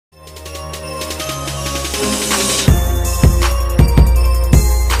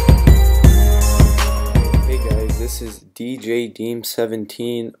DJ Deem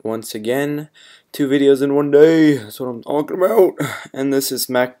 17 once again. 2 videos in one day, that's what I'm talking about. And this is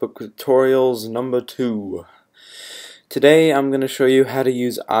MacBook Tutorials number 2. Today I'm going to show you how to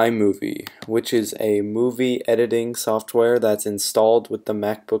use iMovie, which is a movie editing software that's installed with the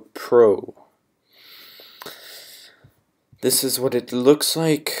MacBook Pro. This is what it looks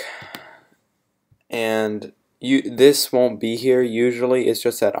like, and this won't be here usually, it's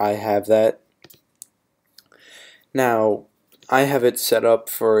just that I have that. Now, I have it set up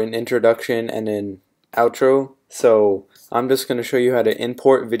for an introduction and an outro, so I'm just going to show you how to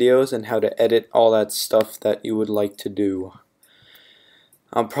import videos and how to edit all that stuff that you would like to do.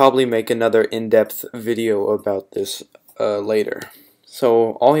 I'll probably make another in-depth video about this later.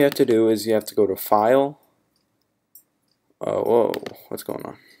 So all you have to do is you have to go to File. Whoa, what's going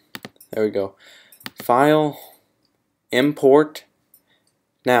on? There we go. File, Import.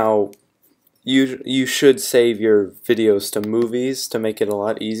 Now, you should save your videos to movies to make it a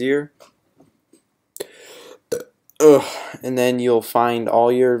lot easier. And then you'll find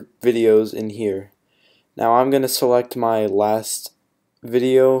all your videos in here. Now I'm going to select my last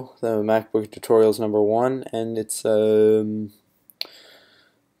video, the MacBook Tutorials number 1, and it's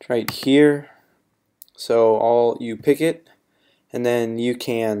right here. So you pick it, and then you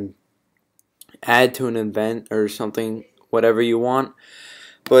can add to an event or something, whatever you want.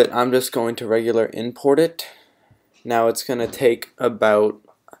 But I'm just going to regular import it. Now it's going to take about,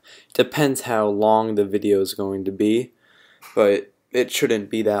 depends how long the video is going to be, but it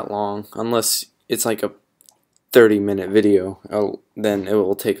shouldn't be that long unless it's like a 30-minute video. Then it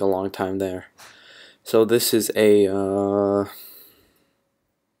will take a long time there. So this is a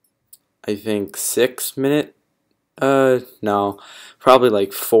I think 6-minute, no, probably like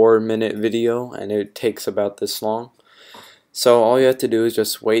 4-minute video, and it takes about this long. So all you have to do is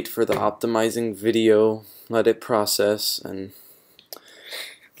just wait for the optimizing video, let it process, and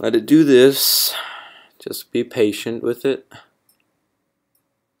let it do this. Just be patient with it.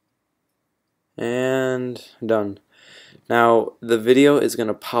 And done. Now the video is going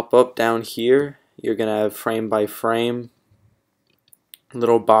to pop up down here. You're going to have frame by frame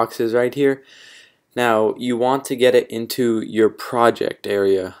little boxes right here. Now you want to get it into your project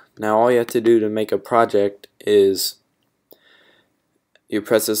area. Now all you have to do to make a project is you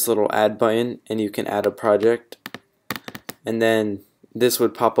press this little add button and you can add a project, and then this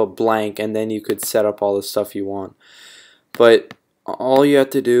would pop up blank, and then you could set up all the stuff you want. But all you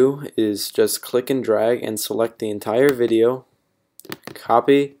have to do is just click and drag and select the entire video,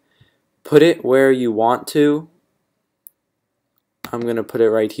 copy, put it where you want to. I'm gonna put it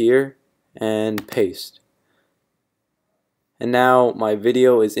right here, and paste. And now my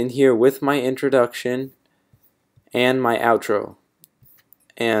video is in here with my introduction and my outro.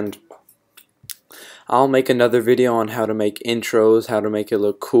 And I'll make another video on how to make intros, how to make it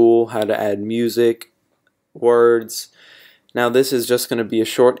look cool, how to add music, words. Now this is just going to be a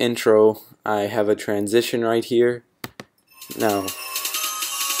short intro. I have a transition right here. Now,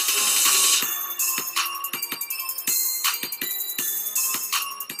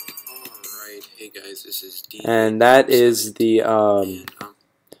 alright, hey guys, this is D. And that is the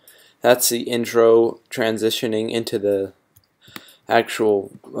that's the intro transitioning into the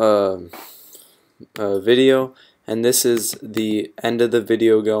actual video, and this is the end of the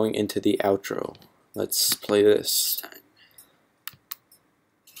video going into the outro. Let's play this.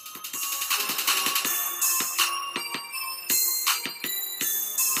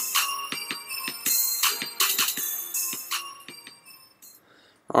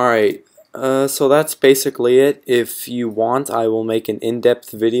 Alright, so that's basically it. If you want, I will make an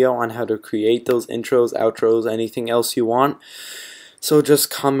in-depth video on how to create those intros, outros, anything else you want. So just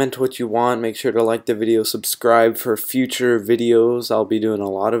comment what you want, make sure to like the video, subscribe for future videos. I'll be doing a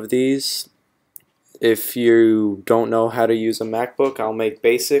lot of these. If you don't know how to use a MacBook, I'll make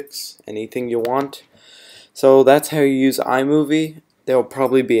basics, anything you want. So that's how you use iMovie. There will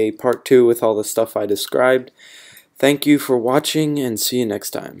probably be a part 2 with all the stuff I described. Thank you for watching, and see you next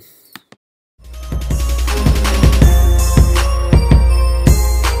time.